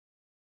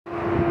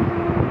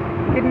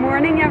Good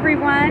morning,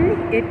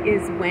 everyone. It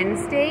is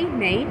Wednesday,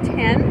 May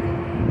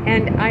 10th,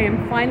 and I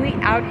am finally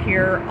out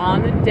here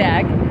on the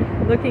deck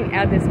looking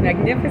at this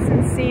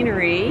magnificent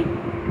scenery.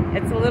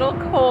 It's a little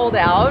cold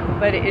out,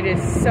 but it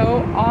is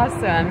so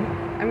awesome.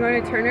 I'm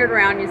going to turn it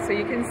around so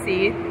you can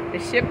see the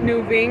ship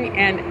moving,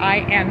 and I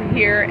am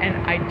here, and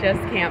I just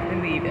can't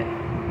believe it.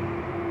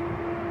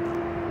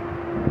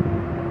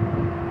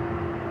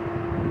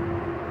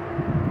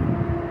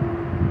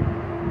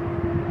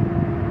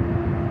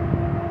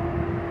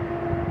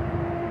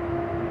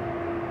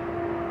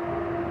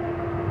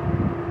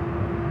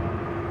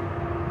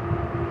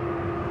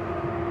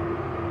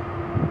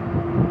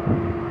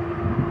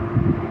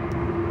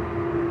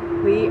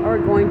 We are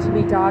going to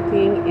be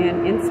docking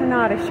in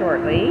Ensenada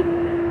shortly.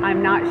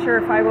 I'm not sure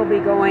if I will be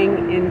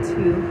going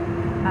into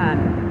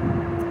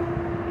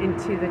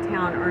the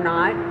town or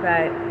not,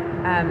 but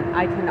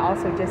I can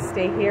also just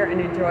stay here and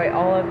enjoy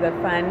all of the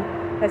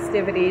fun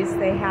festivities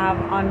they have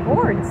on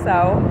board.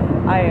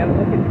 So I am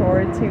looking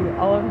forward to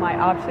all of my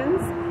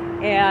options,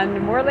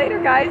 and more later,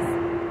 guys.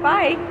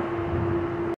 Bye.